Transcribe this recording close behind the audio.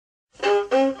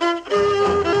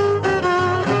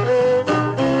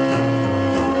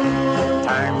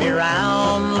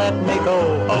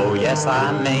yes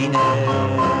I mean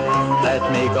it.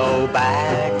 Let me go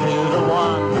back to the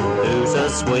one who's the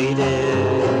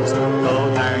sweetest.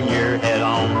 Go turn your head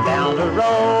on down the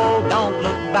road, don't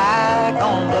look back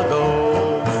on the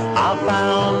go. I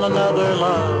found another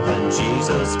love and she's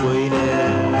the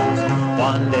sweetest.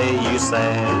 One day you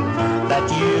said that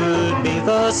you'd be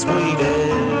the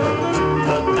sweetest,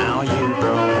 but now you've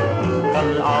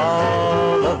broken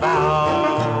all the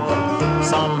vows.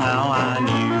 Somehow I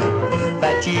knew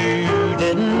that you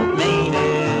didn't mean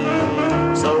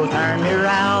it, so turn me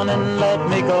around and let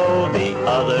me go the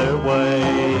other way.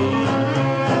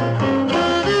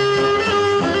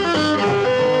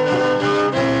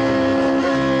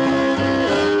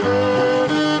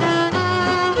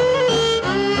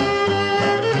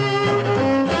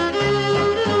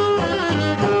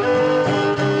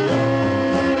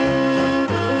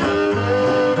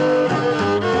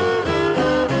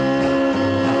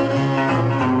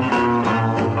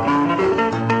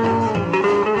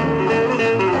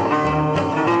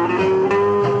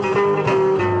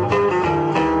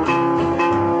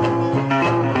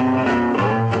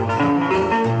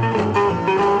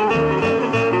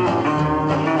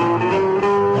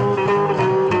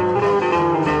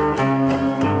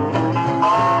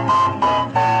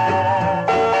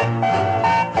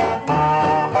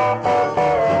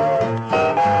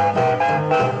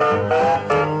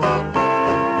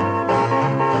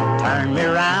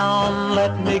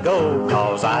 Go,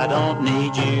 'cause I don't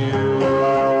need you.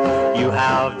 You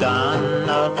have done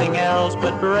nothing else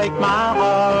but break my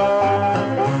heart.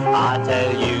 I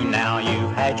tell you now,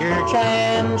 you've had your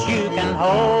chance. You can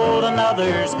hold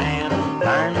another's hand.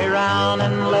 Turn me around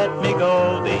and let me go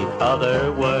the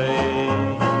other way.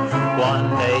 One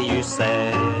day you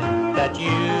said that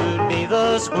you'd be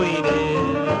the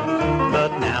sweetest,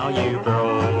 but now you've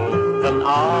broken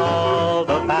all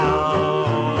the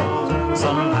vows.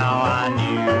 Somehow I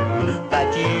knew that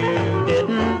you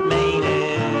didn't mean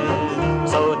it,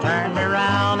 so turn me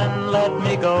around and let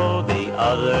me go the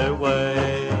other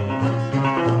way.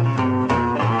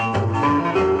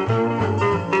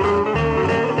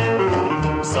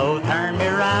 So turn me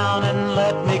around and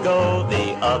let me go the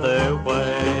other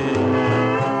way.